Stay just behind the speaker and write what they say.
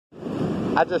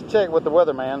I just checked with the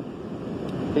weatherman.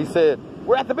 He said,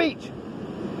 we're at the beach.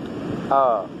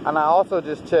 And I also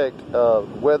just checked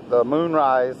with the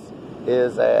moonrise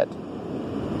is at,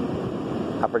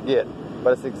 I forget,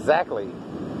 but it's exactly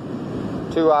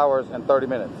 2 hours and 30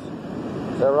 minutes.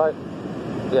 Is that right?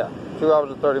 Yeah, 2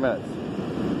 hours and 30 minutes.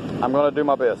 I'm going to do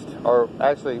my best. Or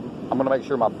actually, I'm going to make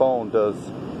sure my phone does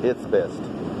its best.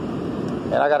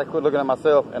 And I got to quit looking at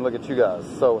myself and look at you guys.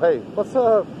 So, hey, what's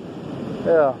up?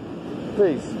 Yeah,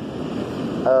 peace.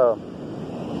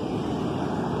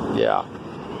 Yeah.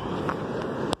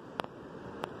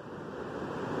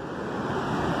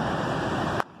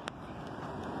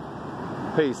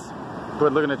 Peace.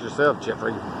 Quit looking at yourself,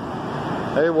 Jeffrey.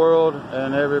 Hey world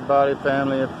and everybody,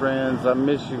 family and friends. I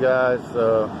miss you guys.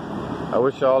 I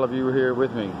wish all of you were here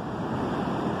with me.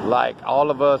 Like all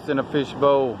of us in a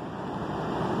fishbowl,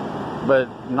 but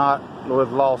not with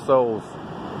lost souls.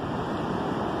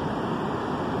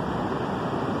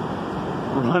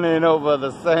 Running over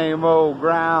the same old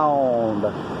ground.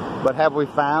 But have we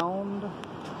found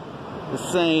the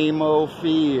same old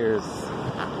fears?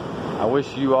 I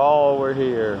wish you all were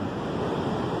here.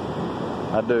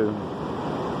 I do.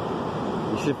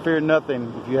 You should fear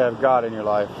nothing if you have God in your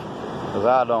life, because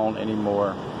I don't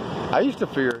anymore. I used to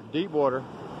fear deep water,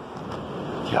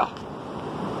 yeah,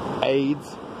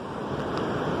 AIDS,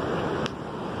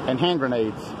 and hand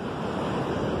grenades.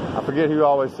 I forget who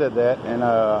always said that, and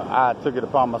I took it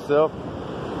upon myself.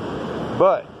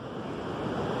 But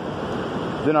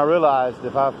then I realized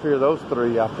if I fear those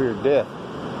three, I fear death.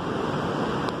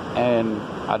 And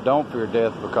I don't fear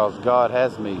death because God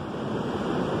has me.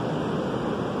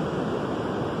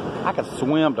 I could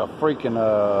swim to freaking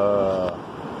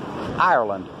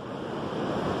Ireland.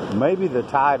 Maybe the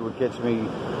tide would catch me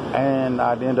and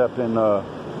I'd end up in the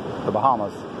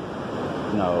Bahamas.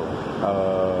 No,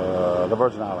 the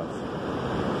Virgin Islands.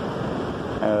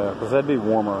 Because that'd be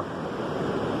warmer.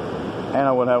 And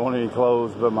I wouldn't have on any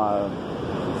clothes but my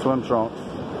swim trunks.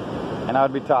 And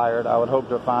I'd be tired. I would hope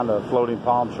to find a floating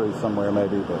palm tree somewhere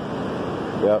maybe, but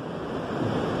yep.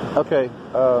 Okay,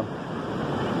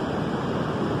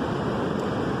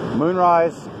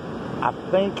 moonrise, I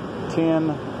think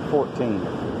 10:14.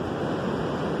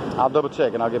 I'll double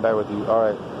check and I'll get back with you. All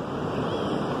right.